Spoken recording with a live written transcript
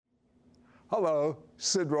Hello,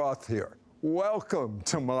 Sid Roth here. Welcome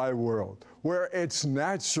to my world, where it's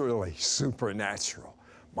naturally supernatural.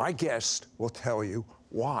 My guest will tell you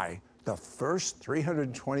why the first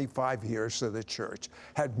 325 years of the church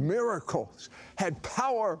had miracles, had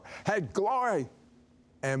power, had glory,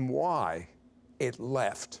 and why it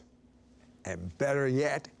left. And better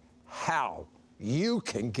yet, how you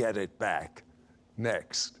can get it back.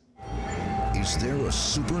 Next. Is there a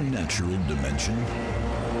supernatural dimension?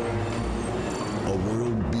 A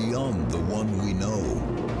world beyond the one we know?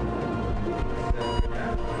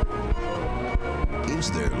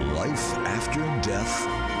 Is there life after death?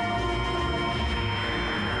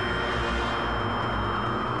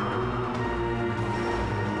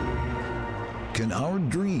 Can our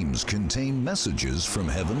dreams contain messages from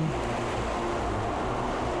heaven?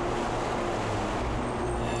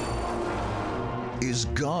 Is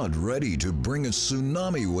God ready to bring a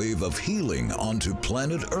tsunami wave of healing onto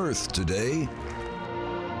planet Earth today?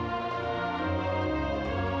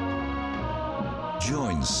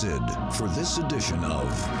 Join Sid for this edition of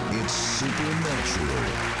It's Supernatural.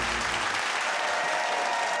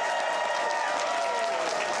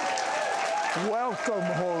 Welcome,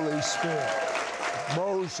 Holy Spirit.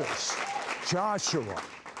 Moses, Joshua,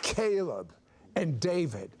 Caleb, and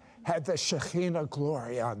David had the Shekinah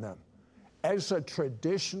glory on them. As a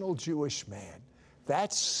traditional Jewish man,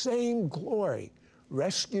 that same glory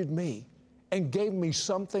rescued me and gave me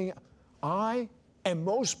something I and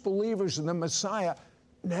most believers in the Messiah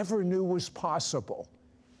never knew was possible: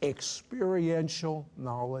 experiential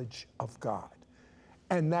knowledge of God.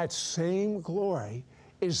 And that same glory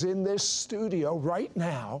is in this studio right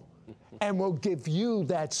now and will give you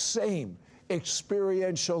that same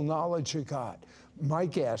experiential knowledge of God. My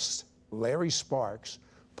guest, Larry Sparks,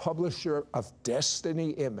 publisher of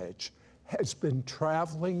Destiny Image, has been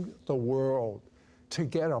traveling the world to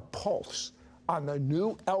get a pulse on the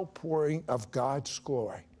new outpouring of God's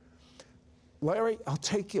glory. Larry, I'll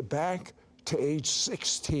take you back to age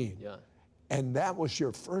 16. Yeah. And that was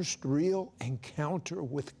your first real encounter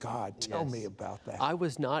with God. Tell me about that. I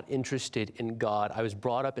was not interested in God. I was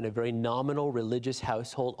brought up in a very nominal religious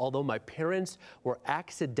household, although my parents were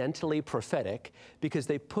accidentally prophetic because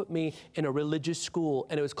they put me in a religious school,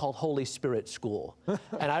 and it was called Holy Spirit School.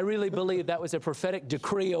 And I really believe that was a prophetic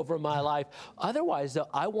decree over my life. Otherwise, though,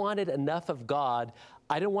 I wanted enough of God.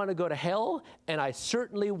 I didn't want to go to hell, and I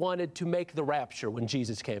certainly wanted to make the rapture when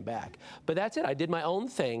Jesus came back. But that's it. I did my own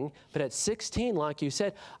thing. But at 16, like you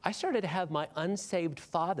said, I started to have my unsaved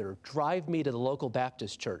father drive me to the local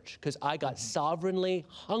Baptist church because I got sovereignly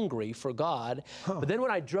hungry for God. But then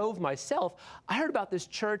when I drove myself, I heard about this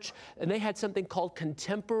church, and they had something called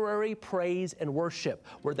contemporary praise and worship,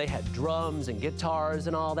 where they had drums and guitars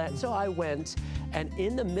and all that. So I went, and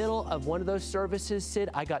in the middle of one of those services, Sid,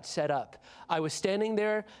 I got set up. I was standing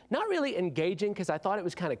there, not really engaging because I thought it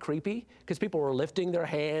was kind of creepy because people were lifting their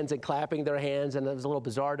hands and clapping their hands, and it was a little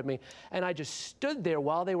bizarre to me. And I just stood there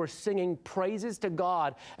while they were singing praises to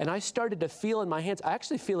God, and I started to feel in my hands, I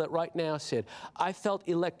actually feel it right now, Sid. I felt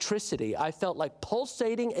electricity. I felt like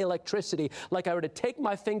pulsating electricity, like I were to take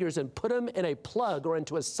my fingers and put them in a plug or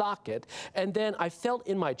into a socket, and then I felt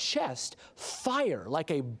in my chest fire,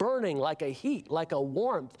 like a burning, like a heat, like a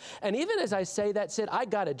warmth. And even as I say that, Sid, I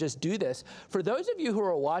got to just do this. For those of you who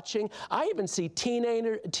are watching, I even see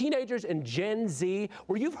teenagers and Gen Z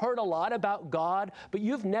where you've heard a lot about God, but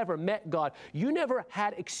you've never met God. You never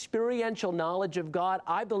had experiential knowledge of God.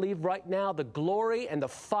 I believe right now the glory and the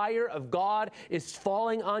fire of God is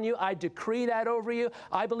falling on you. I decree that over you.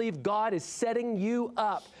 I believe God is setting you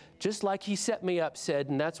up just like He set me up, Sid,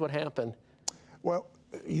 and that's what happened. Well,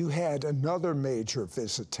 you had another major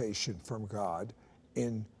visitation from God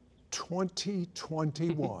in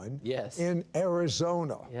 2021 Yes. in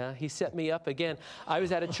Arizona. Yeah, He set me up again. I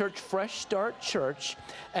was at a church, Fresh Start Church,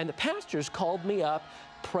 and the pastors called me up,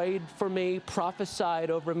 prayed for me, prophesied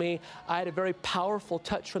over me. I had a very powerful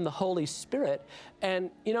touch from the Holy Spirit. And,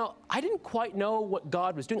 you know, I didn't quite know what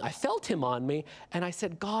God was doing. I felt Him on me, and I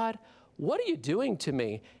said, God, what are you doing to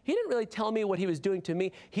me? He didn't really tell me what He was doing to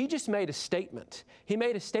me. He just made a statement. He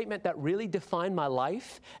made a statement that really defined my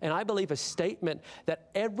life, and I believe a statement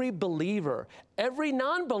that every believer, every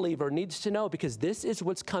non-believer needs to know, because this is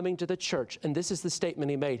what's coming to the church, and this is the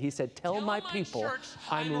statement He made. He said, tell my people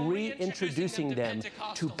I'm reintroducing them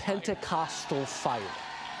to Pentecostal fire.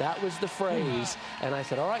 That was the phrase, and I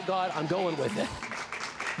said, all right, God, I'm going with it.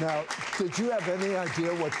 Now, did you have any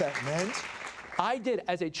idea what that meant? I did,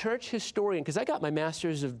 as a church historian, because I got my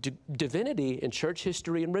master's of divinity in church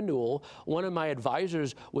history and renewal. One of my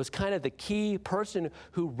advisors was kind of the key person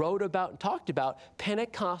who wrote about and talked about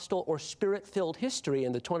Pentecostal or Spirit-filled history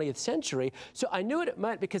in the 20th century. So I knew what it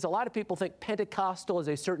meant, because a lot of people think Pentecostal is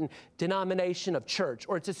a certain denomination of church,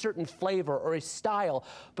 or it's a certain flavor or a style.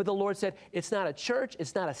 But the Lord said, it's not a church,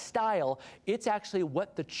 it's not a style, it's actually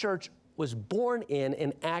what the church was born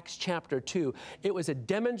in Acts chapter 2. It was a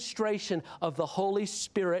demonstration of the Holy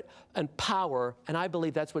Spirit and power, and I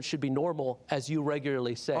believe that's what should be normal, as you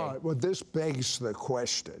regularly say. All right, well, this begs the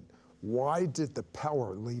question, why did the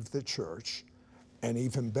power leave the church? And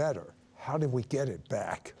even better, how did we get it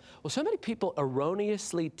back? Well, so many people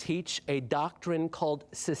erroneously teach a doctrine called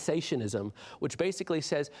cessationism, which basically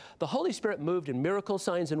says the Holy Spirit moved in miracles,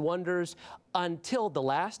 signs, and wonders until the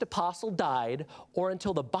last apostle died, or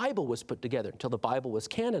until the Bible was put together, until the Bible was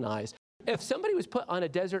canonized. If somebody was put on a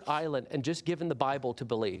desert island and just given the Bible to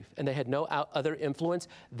believe, and they had no other influence,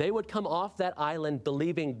 they would come off that island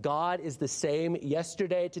believing God is the same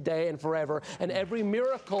yesterday, today, and forever, and every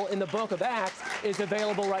miracle in the book of Acts is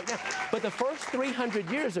available right now. But the first 300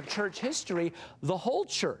 years of church history, the whole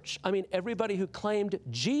church, I mean, everybody who claimed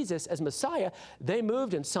Jesus as Messiah, they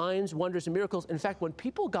moved in signs, wonders, and miracles. In fact, when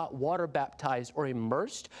people got water baptized or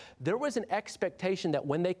immersed, there was an expectation that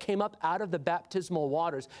when they came up out of the baptismal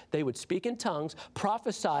waters, they would speak in tongues,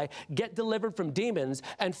 prophesy, get delivered from demons,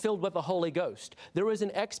 and filled with the Holy Ghost. There was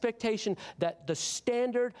an expectation that the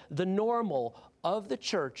standard, the normal of the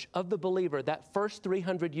church, of the believer, that first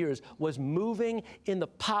 300 years was moving in the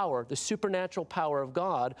power, the supernatural power of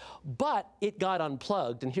God, but it got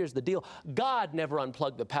unplugged. And here's the deal. God never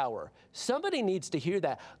unplugged the power. Somebody needs to hear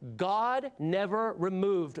that. God never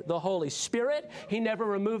removed the Holy Spirit. He never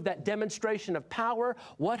removed that demonstration of power.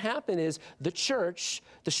 What happened is the church,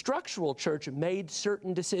 the structural church, made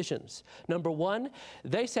certain decisions. Number one,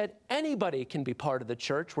 they said anybody can be part of the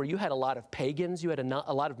church, where you had a lot of pagans, you had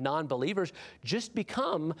a lot of non-believers, just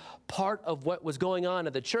become part of what was going on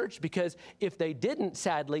in the church, because if they didn't,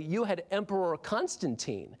 sadly, you had Emperor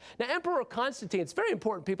Constantine. Now, Emperor Constantine, it's very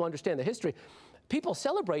important people understand the history. People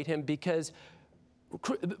celebrate him because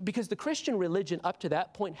the Christian religion up to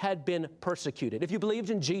that point had been persecuted. If you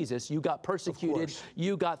believed in Jesus, you got persecuted,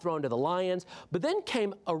 you got thrown to the lions. But then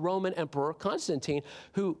came a Roman emperor, Constantine,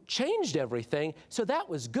 who changed everything, so that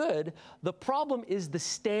was good. The problem is the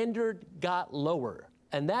standard got lower.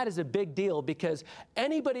 And that is a big deal, because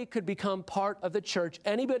anybody could become part of the church.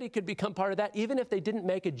 Anybody could become part of that, even if they didn't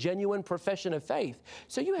make a genuine profession of faith.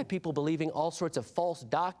 So you had people believing all sorts of false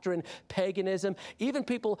doctrine, paganism, even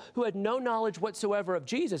people who had no knowledge whatsoever of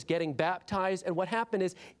Jesus getting baptized. And what happened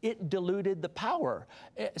is it diluted the power.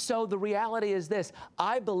 So the reality is this.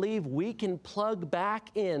 I believe we can plug back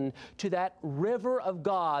in to that river of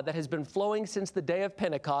God that has been flowing since the day of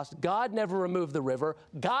Pentecost. God never removed the river.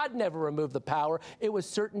 God never removed the power. It was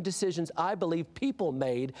certain decisions I believe people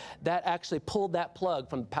made that actually pulled that plug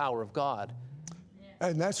from the power of God.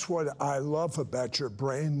 And that's what I love about your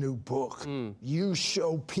brand new book. You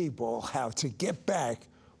show people how to get back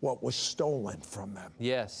what was stolen from them.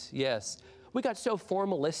 Yes, yes. We got so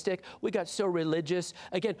formalistic, we got so religious.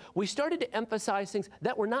 Again, we started to emphasize things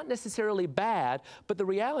that were not necessarily bad, but the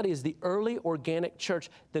reality is the early organic church,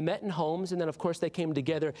 they met in homes, and then of course they came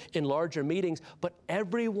together in larger meetings, but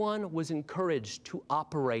everyone was encouraged to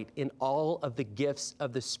operate in all of the gifts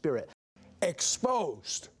of the Spirit.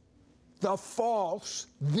 Exposed the false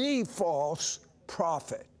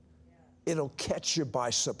prophet. It'll catch you by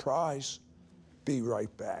surprise. Be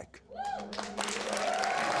right back.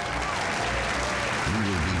 We will be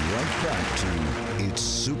right back to It's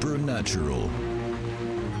Supernatural.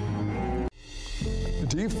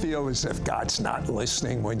 Do you feel as if God's not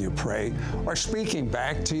listening when you pray or speaking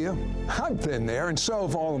back to you? I've been there, and so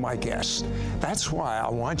have all of my guests. That's why I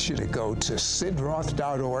want you to go to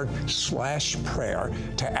sidroth.org/prayer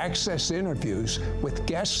to access interviews with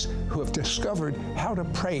guests who have discovered how to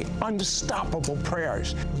pray unstoppable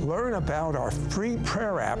prayers. Learn about our free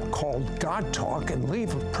prayer app called God Talk and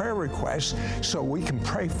leave a prayer request so we can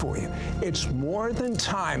pray for you. It's more than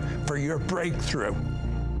time for your breakthrough.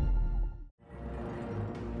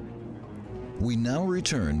 We now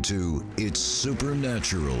return to It's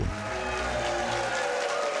Supernatural.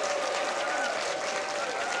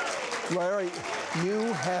 Larry,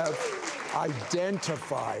 you have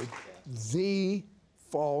identified the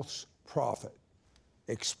false prophet.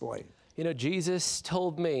 Explain. You know, Jesus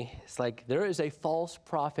told me, it's like, there is a false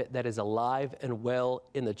prophet that is alive and well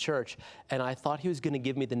in the church. And I thought he was going to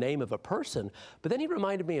give me the name of a person. But then he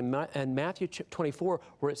reminded me in Matthew 24,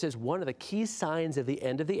 where it says one of the key signs of the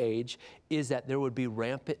end of the age is that there would be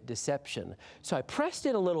rampant deception. So I pressed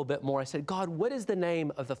it a little bit more. I said, God, what is the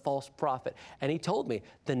name of the false prophet? And he told me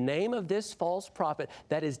the name of this false prophet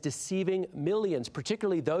that is deceiving millions,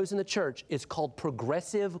 particularly those in the church, is called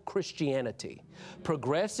progressive Christianity.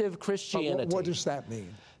 Progressive Christianity. What does that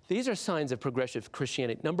mean? These are signs of progressive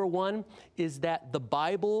Christianity. Number one is that the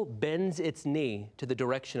Bible bends its knee to the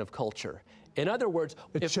direction of culture. In other words,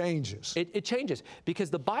 it changes. It changes because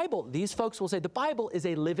the Bible, these folks will say the Bible is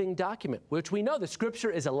a living document, which we know the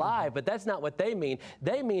Scripture is alive, but that's not what they mean.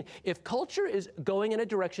 They mean if culture is going in a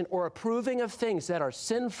direction or approving of things that are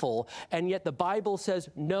sinful, and yet the Bible says,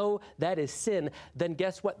 no, that is sin, then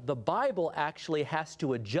guess what? The Bible actually has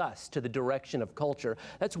to adjust to the direction of culture.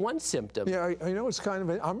 That's one symptom. Yeah, I know it's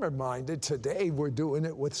kind of, I'm reminded today we're doing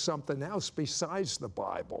it with something else besides the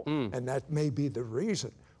Bible, and that may be the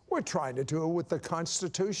reason. We're trying to do it with the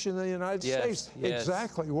Constitution of the United States. Yes.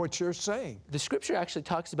 Exactly what you're saying. The Scripture actually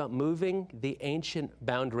talks about moving the ancient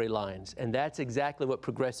boundary lines, and that's exactly what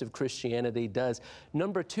progressive Christianity does.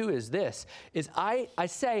 Number two is this, is I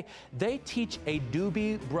say they teach a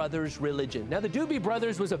Doobie Brothers religion. Now, the Doobie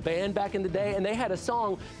Brothers was a band back in the day, and they had a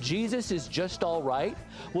song, Jesus is Just All Right.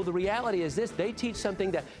 Well, the reality is this, they teach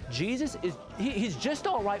something that Jesus is, he's just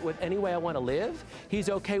all right with any way I want to live. He's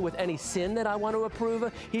okay with any sin that I want to approve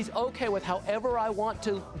of. He's okay with however I want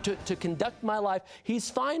to conduct my life. He's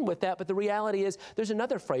fine with that, but the reality is there's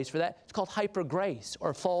another phrase for that. It's called hyper grace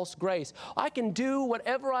or false grace. I can do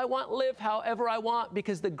whatever I want, live however I want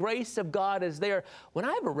because the grace of God is there. When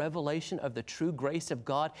I have a revelation of the true grace of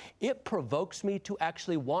God, it provokes me to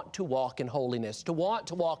actually want to walk in holiness, to want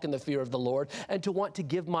to walk in the fear of the Lord, and to want to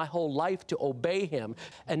give my whole life to obey Him.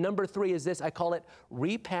 And number three is this, I call it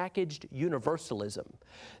repackaged universalism.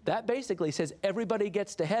 That basically says everybody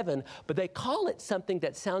gets to heaven, but they call it something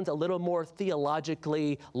that sounds a little more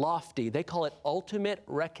theologically lofty. They call it ultimate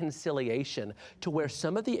reconciliation, to where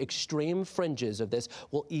some of the extreme fringes of this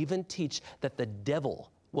will even teach that the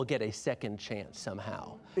devil will get a second chance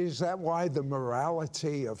somehow. Is that why the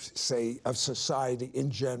morality of society in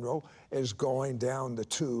general is going down the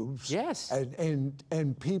tubes? Yes.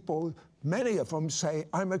 And people, many of them say,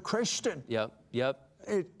 I'm a Christian. Yep.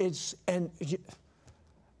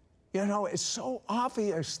 You know, it's so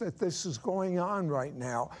obvious that this is going on right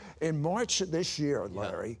now. In March of this year,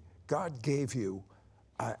 Larry, God gave you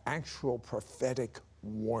an actual prophetic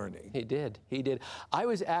warning. He did. I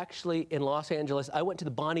was actually in Los Angeles. I went to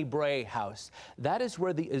the Bonnie Bray house. That is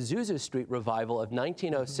where the Azusa Street revival of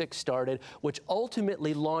 1906 started, which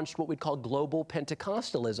ultimately launched what we'd call global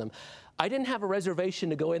Pentecostalism. I didn't have a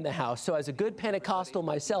reservation to go in the house, so as a good Pentecostal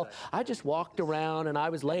myself, I just walked around and I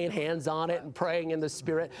was laying hands on it and praying in the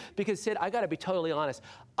Spirit. Because, Sid, I got to be totally honest,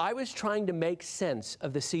 I was trying to make sense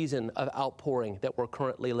of the season of outpouring that we're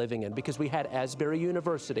currently living in, because we had Asbury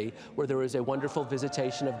University, where there was a wonderful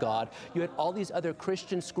visitation of God. You had all these other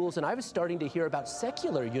Christian schools, and I was starting to hear about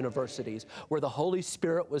secular universities where the Holy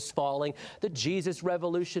Spirit was falling, the Jesus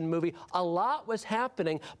Revolution movie. A lot was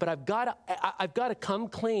happening, but I've got to come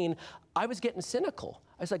clean. I was getting cynical.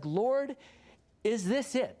 I was like, Lord, is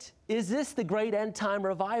this it? Is this the great end time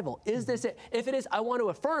revival? Is this it? If it is, I want to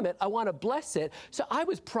affirm it. I want to bless it. So I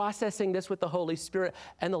was processing this with the Holy Spirit,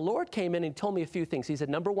 and the Lord came in and told me a few things. He said,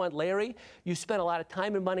 number one, Larry, you spent a lot of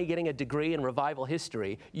time and money getting a degree in revival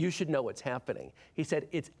history. You should know what's happening. He said,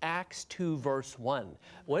 it's Acts 2, verse 1.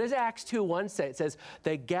 What does Acts 2:1 say? It says,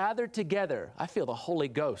 they gathered together. I feel the Holy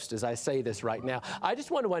Ghost as I say this right now. I just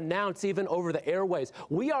want to announce, even over the airways,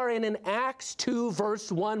 we are in an Acts 2, verse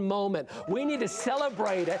 1 moment. We need to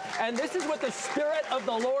celebrate it. And this is what the Spirit of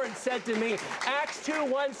the Lord said to me. Acts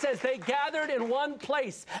 2:1 says they gathered in one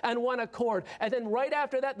place and one accord. And then right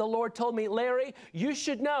after that, the Lord told me, Larry, you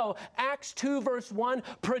should know Acts 2 verse 1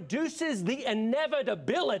 produces the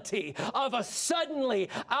inevitability of a suddenly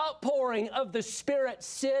outpouring of the Spirit.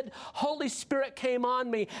 Sid, Holy Spirit came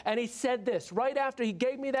on me, and He said this. Right after He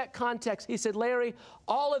gave me that context, He said, Larry,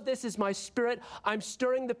 all of this is my Spirit. I'm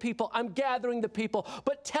stirring the people. I'm gathering the people.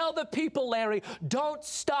 But tell the people, Larry, glory, don't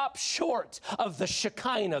stop short of the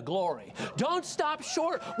Shekinah glory. Don't stop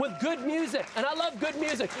short with good music. And I love good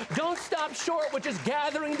music. Don't stop short with just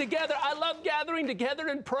gathering together. I love gathering together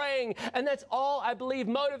and praying. And that's all, I believe,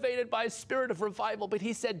 motivated by a spirit of revival. But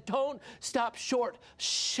he said, don't stop short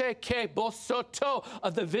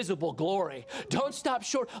of the visible glory. Don't stop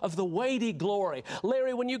short of the weighty glory.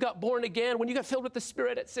 Larry, when you got born again, when you got filled with the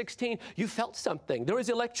Spirit at 16, you felt something. There was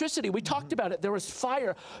electricity. We talked about it. There was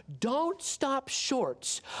fire. Don't stop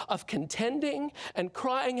short of contending and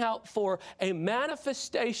crying out for a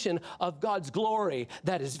manifestation of God's glory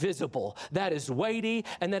that is visible, that is weighty,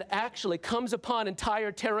 and that actually comes upon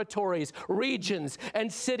entire territories, regions,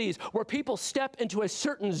 and cities where people step into a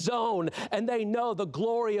certain zone and they know the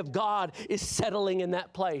glory of God is settling in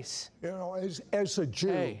that place. You know, as a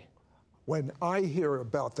Jew, when I hear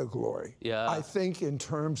about the glory, I think in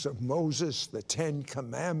terms of Moses, the Ten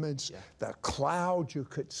Commandments, the cloud. You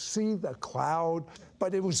could see the cloud,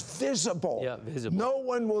 but it was visible. Yeah, visible. No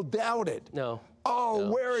one will doubt it. No. Oh,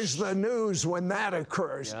 where is the news when that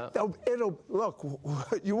occurs? Look,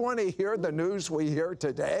 you want to hear the news we hear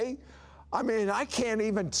today? I mean, I can't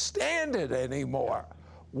even stand it anymore.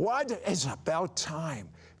 What is about time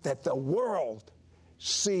that the world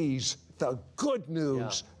sees the good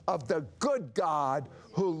news of the good God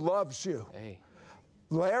who loves you?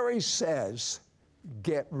 Larry says,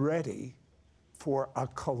 get ready for a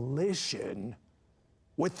collision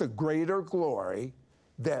with the greater glory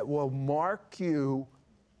that will mark you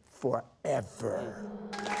forever.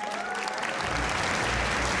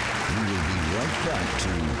 We will be right back to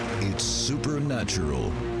It's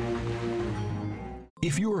Supernatural.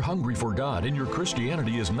 If you're hungry for God and your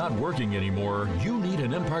Christianity is not working anymore, you need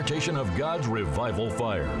an impartation of God's revival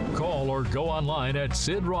fire. Call or go online at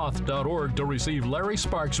sidroth.org to receive Larry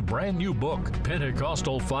Sparks' brand new book,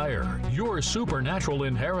 Pentecostal Fire, Your Supernatural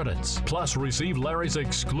Inheritance. Plus, receive Larry's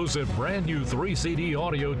exclusive brand new 3-CD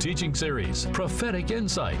audio teaching series, Prophetic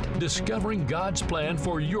Insight, Discovering God's Plan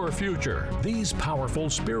for Your Future. These powerful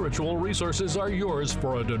spiritual resources are yours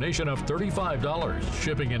for a donation of $35.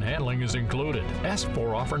 Shipping and handling is included. Ask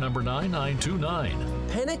for offer number 9929.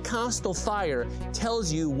 Pentecostal fire tells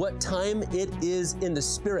you what time it is in the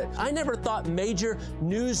Spirit. I never thought major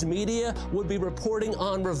news media would be reporting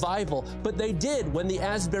on revival, but they did when the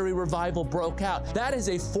Asbury revival broke out. That is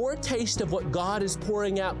a foretaste of what God is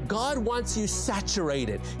pouring out. God wants you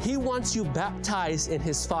saturated. He wants you baptized in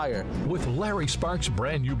His fire. With Larry Sparks'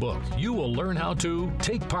 brand new book, you will learn how to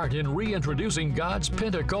take part in reintroducing God's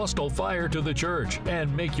Pentecostal fire to the church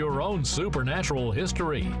and make your own supernatural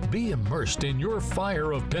history. Be immersed in your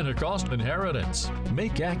fire of Pentecost inheritance.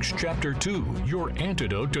 Make Acts chapter 2 your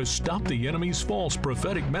antidote to stop the enemy's false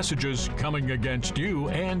prophetic messages coming against you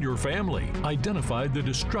and your family. Identify the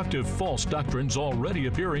destructive false doctrines already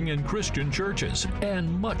appearing in Christian churches,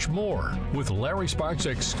 and much more. With Larry Sparks'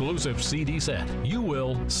 exclusive CD set, you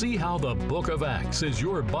will see how the book of Acts is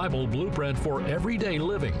your Bible blueprint for everyday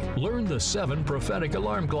living. Learn the 7 prophetic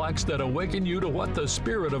alarm clocks that awaken you to what the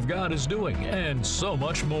Spirit of God is doing, and so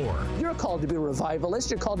much more. You're called to be a revivalist.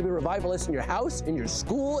 You're called to be a revivalist in your house, in your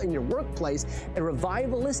school, in your workplace. A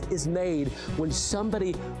revivalist is made when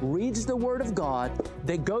somebody reads the Word of God,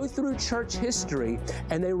 they go through church history,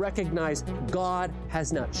 and they recognize God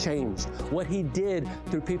has not changed. What He did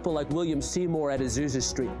through people like William Seymour at Azusa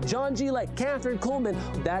Street, John G. Lake, Catherine Kuhlman,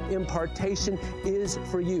 that impartation is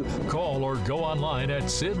for you. Call or go online at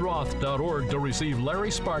sidroth.org to receive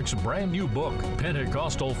Larry Sparks' brand new book,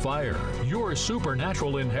 Pentecostal Fire, Your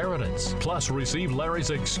Supernatural Inheritance. Plus, receive Larry's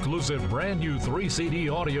exclusive brand new 3-CD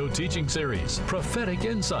audio teaching series, Prophetic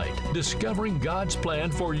Insight, Discovering God's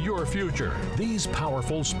Plan for Your Future. These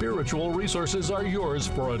powerful spiritual resources are yours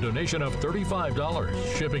for a donation of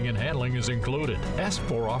 $35. Shipping and handling is included. Ask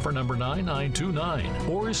for offer number 9929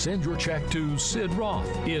 or send your check to Sid Roth.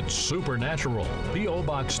 It's Supernatural. P.O.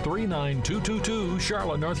 Box 39222,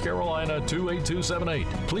 Charlotte, North Carolina 28278.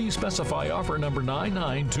 Please specify offer number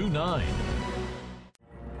 9929.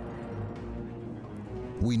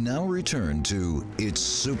 We now return to It's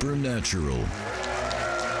Supernatural.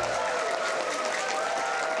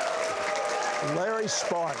 Larry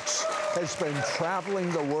Sparks has been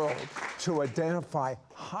traveling the world to identify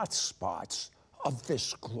hot spots of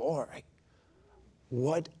this glory.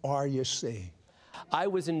 What are you seeing? I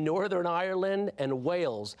was in Northern Ireland and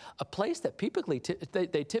Wales, a place that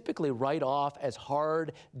they typically write off as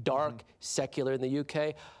hard, dark, secular in the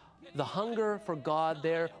UK. the hunger for God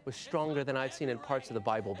there was stronger than I've seen in parts of the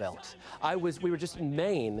Bible Belt. We were just in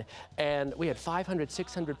Maine, and we had 500,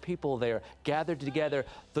 600 people there gathered together.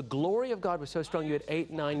 The glory of God was so strong, you had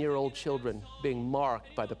 8, 9-year-old children being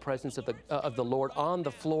marked by the presence of the Lord on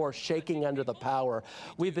the floor, shaking under the power.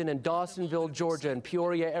 We've been in Dawsonville, Georgia, and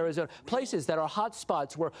Peoria, Arizona, places that are hot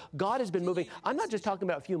spots where God has been moving. I'm not just talking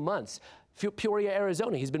about a few months. Peoria,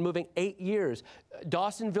 Arizona, he's been moving 8 years.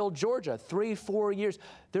 Dawsonville, Georgia, 3-4 years.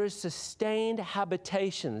 There's sustained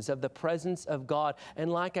habitations of the presence of God.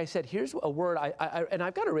 And like I said, here's a word, and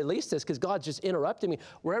I've got to release this because God's just interrupting me.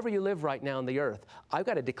 Wherever you live right now on the earth, I've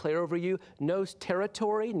got to declare over you, no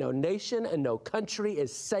territory, no nation, and no country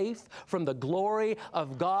is safe from the glory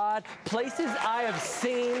of God. Places I have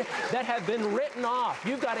seen that have been written off.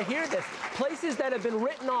 You've got to hear this. Places that have been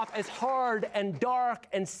written off as hard and dark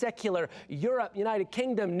and secular. Europe, United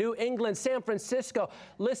Kingdom, New England, San Francisco.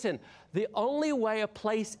 Listen, the only way a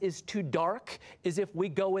place is too dark is if we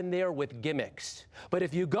go in there with gimmicks. But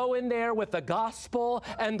if you go in there with the gospel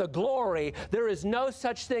and the glory, there is no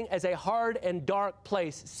such thing as a hard and dark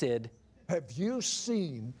place, Sid. Have you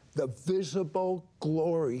seen the visible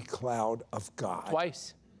glory cloud of God?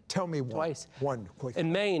 Twice. Tell me one. Twice. One quick.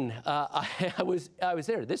 In Maine, I was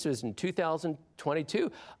there. This was in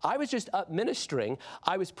 2022. I was just up ministering.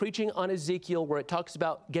 I was preaching on Ezekiel where it talks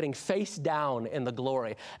about getting face down in the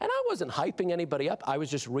glory. And I wasn't hyping anybody up. I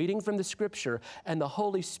was just reading from the scripture, and the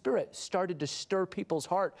Holy Spirit started to stir people's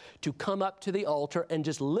heart to come up to the altar and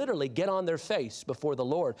just literally get on their face before the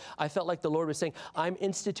Lord. I felt like the Lord was saying, I'm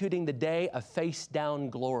instituting the day of face down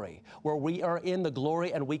glory, where we are in the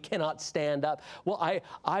glory and we cannot stand up. Well, I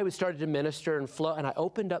started to minister and flow, and I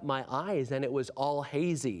opened up my eyes, and it was all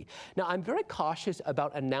hazy. Now, I'm very cautious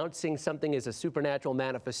about announcing something as a supernatural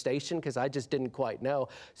manifestation because I just didn't quite know.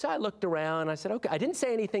 So I looked around, I said, okay, I didn't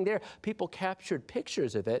say anything there. People captured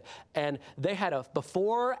pictures of it, and they had a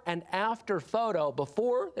before and after photo.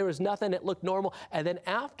 Before, there was nothing, it looked normal, and then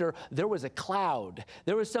after, there was a cloud.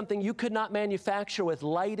 There was something you could not manufacture with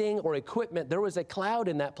lighting or equipment. There was a cloud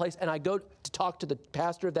in that place, and I go to talk to the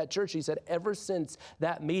pastor of that church. He said, ever since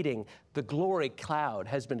that meeting, the glory cloud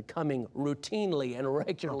has been coming routinely and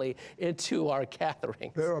regularly into our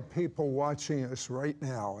gathering. There are people watching us right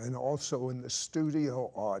now and also in the studio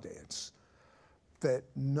audience that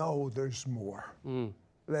know there's more.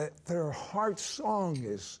 That their heart song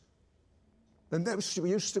is, and that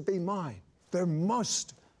used to be mine, there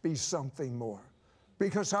must be something more.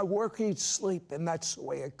 Because I work, eat, sleep, and that's the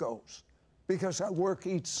way it goes. Because I work,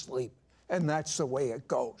 eat, sleep, and that's the way it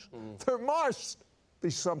goes. There must be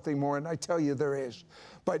something more, and I tell you there is.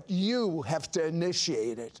 But you have to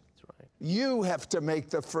initiate it. That's right. You have to make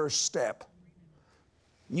the first step.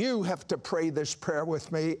 You have to pray this prayer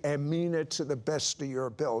with me and mean it to the best of your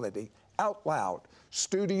ability, out loud,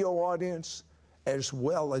 studio audience, as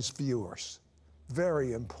well as viewers.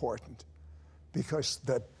 Very important, because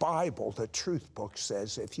the Bible, the truth book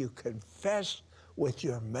says, if you confess with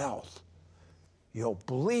your mouth, you'll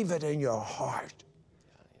believe it in your heart,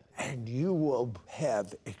 and you will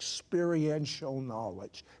have experiential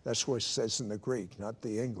knowledge. That's what it says in the Greek, not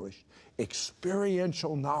the English.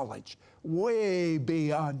 Experiential knowledge, way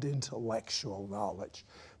beyond intellectual knowledge.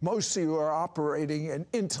 Most of you are operating in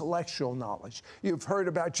intellectual knowledge. You've heard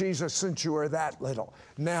about Jesus since you were that little.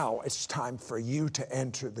 Now it's time for you to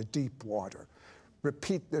enter the deep water.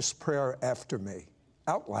 Repeat this prayer after me,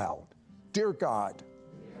 out loud. Dear God,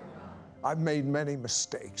 I've made many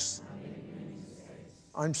mistakes.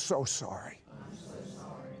 I'm so sorry.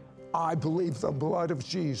 I believe the blood of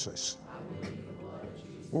Jesus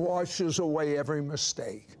washes away every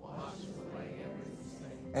mistake.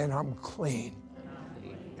 And I'm clean.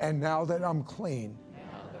 And now that I'm clean,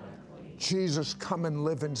 Jesus, come and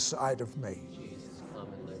live inside of me.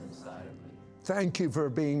 Thank you for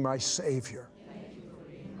being my Savior.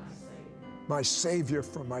 My Savior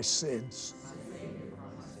for my sins.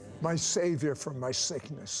 My Savior from my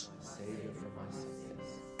sickness.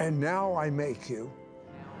 And now I make you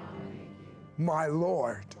my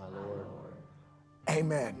Lord.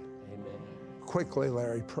 Amen. Quickly,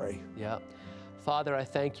 Larry, pray. Yeah. Father, I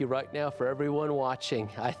thank you right now for everyone watching.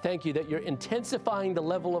 I thank you that you're intensifying the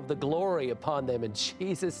level of the glory upon them in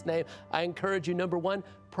Jesus' name. I encourage you, number one,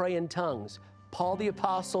 pray in tongues. Paul the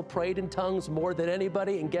Apostle prayed in tongues more than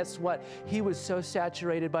anybody, and guess what? He was so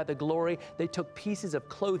saturated by the glory, they took pieces of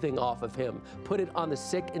clothing off of him, put it on the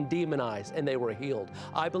sick and demonized, and they were healed.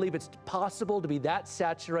 I believe it's possible to be that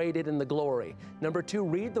saturated in the glory. Number 2,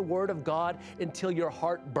 read the Word of God until your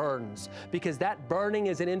heart burns, because that burning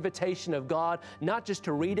is an invitation of God, not just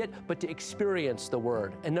to read it, but to experience the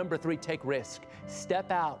Word. And number 3, take risk.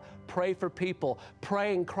 Step out. Pray for people.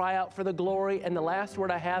 Pray and cry out for the glory. And the last word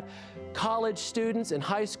I have, college students and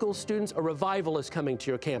high school students, a revival is coming to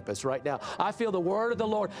your campus right now. I feel the word of the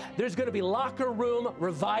Lord. There's going to be locker room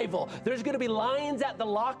revival. There's going to be lines at the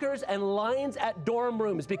lockers and lines at dorm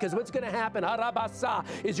rooms, because what's going to happen, arabasa,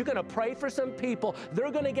 is you're going to pray for some people.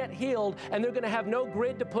 They're going to get healed, and they're going to have no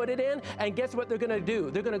grid to put it in. And guess what they're going to do?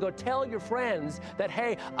 They're going to go tell your friends that,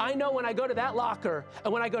 hey, I know when I go to that locker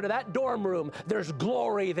and when I go to that dorm room, there's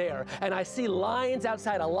glory there. And I see lines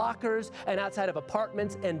outside of lockers and outside of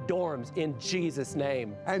apartments and dorms in Jesus'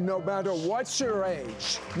 name. And no matter what's your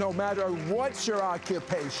age, no matter what's your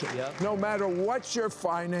occupation, no matter what's your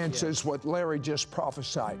finances, what Larry just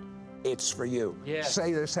prophesied, it's for you. Yes.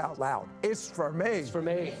 Say this out loud. It's for me. It's for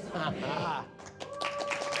me.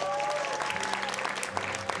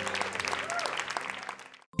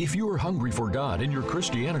 If you're hungry for God and your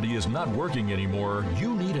Christianity is not working anymore,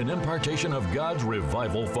 you need an impartation of God's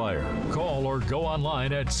revival fire. Call or go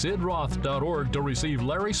online at sidroth.org to receive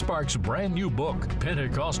Larry Sparks' brand new book,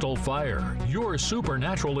 Pentecostal Fire, Your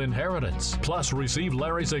Supernatural Inheritance. Plus, receive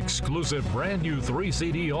Larry's exclusive brand new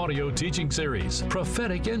 3-CD audio teaching series,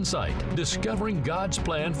 Prophetic Insight, Discovering God's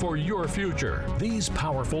Plan for Your Future. These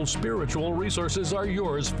powerful spiritual resources are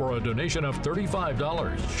yours for a donation of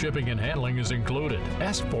 $35. Shipping and handling is included.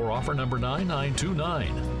 Ask for offer number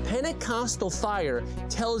 9929. Pentecostal Fire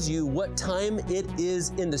tells you what time it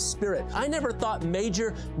is in the Spirit. I never thought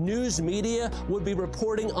major news media would be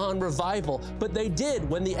reporting on revival, but they did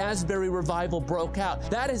when the Asbury revival broke out.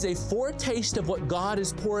 That is a foretaste of what God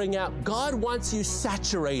is pouring out. God wants you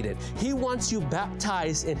saturated. He wants you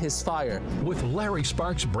baptized in His fire. With Larry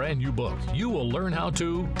Sparks' brand new book, you will learn how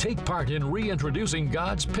to take part in reintroducing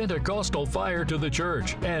God's Pentecostal fire to the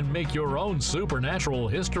church and make your own supernatural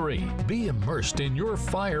history. Be immersed in your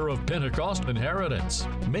fire of Pentecost inheritance.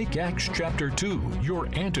 Make Acts chapter 2 your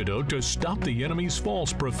antidote to stop the enemy's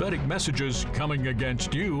false prophetic messages coming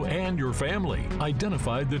against you and your family.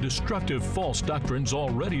 Identify the destructive false doctrines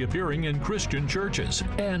already appearing in Christian churches,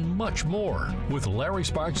 and much more. With Larry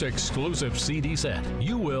Sparks' exclusive CD set,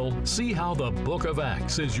 you will see how the book of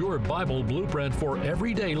Acts is your Bible blueprint for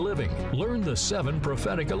everyday living. Learn the 7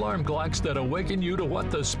 prophetic alarm clocks that awaken you to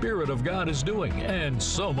what the Spirit of God is doing, and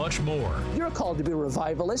so much more. You're called to be a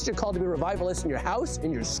revivalist. You're called to be a revivalist in your house,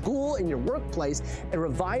 in your school, in your workplace. A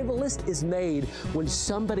revivalist is made when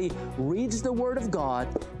somebody reads the Word of God,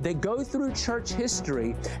 they go through church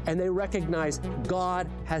history, and they recognize God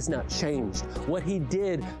has not changed. What He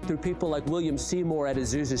did through people like William Seymour at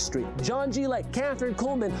Azusa Street, John G. Lake, Catherine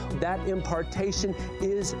Kuhlman, that impartation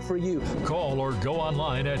is for you. Call or go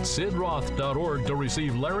online at sidroth.org to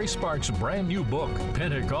receive Larry Sparks' brand new book,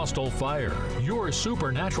 Pentecostal Fire, Your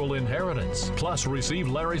Supernatural Inheritance. Plus, receive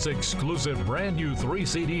Larry's exclusive brand new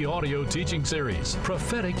 3-CD audio teaching series,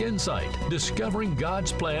 Prophetic Insight, Discovering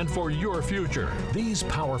God's Plan for Your Future. These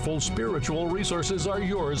powerful spiritual resources are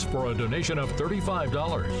yours for a donation of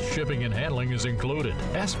 $35. Shipping and handling is included.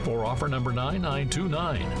 Ask for offer number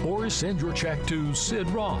 9929 or send your check to Sid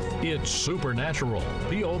Roth. It's supernatural.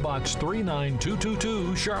 P.O. Box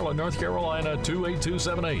 39222, Charlotte, North Carolina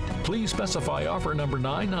 28278. Please specify offer number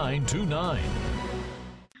 9929.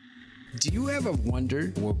 Do you ever wonder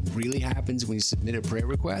what really happens when you submit a prayer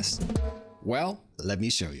request? Well, let me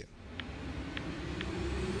show you.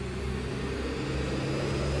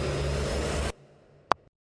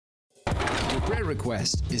 Your prayer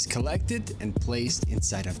request is collected and placed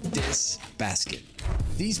inside of this basket.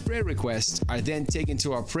 These prayer requests are then taken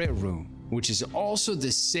to our prayer room, which is also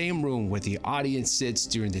the same room where the audience sits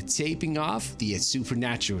during the taping of the It's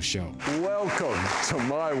Supernatural show. Welcome to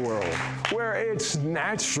my world, where it's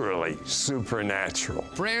naturally supernatural.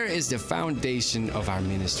 Prayer is the foundation of our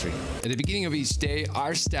ministry. At the beginning of each day,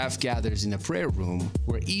 our staff gathers in a prayer room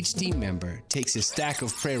where each team member takes a stack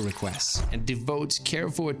of prayer requests and devotes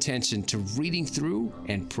careful attention to reading through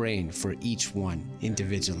and praying for each one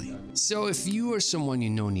individually. So if you or someone you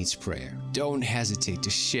know needs prayer, don't hesitate to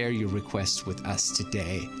share your requests with us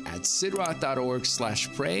today at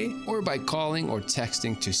sidroth.org/pray or by calling or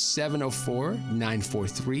texting to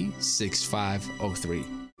 704-943-6503.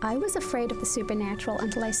 I was afraid of the supernatural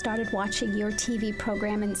until I started watching your TV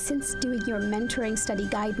program, and since doing your mentoring study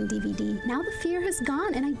guide and DVD, now the fear has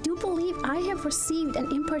gone, and I do believe I have have received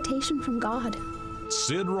an impartation from God.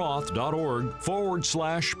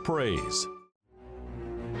 sidroth.org/praise.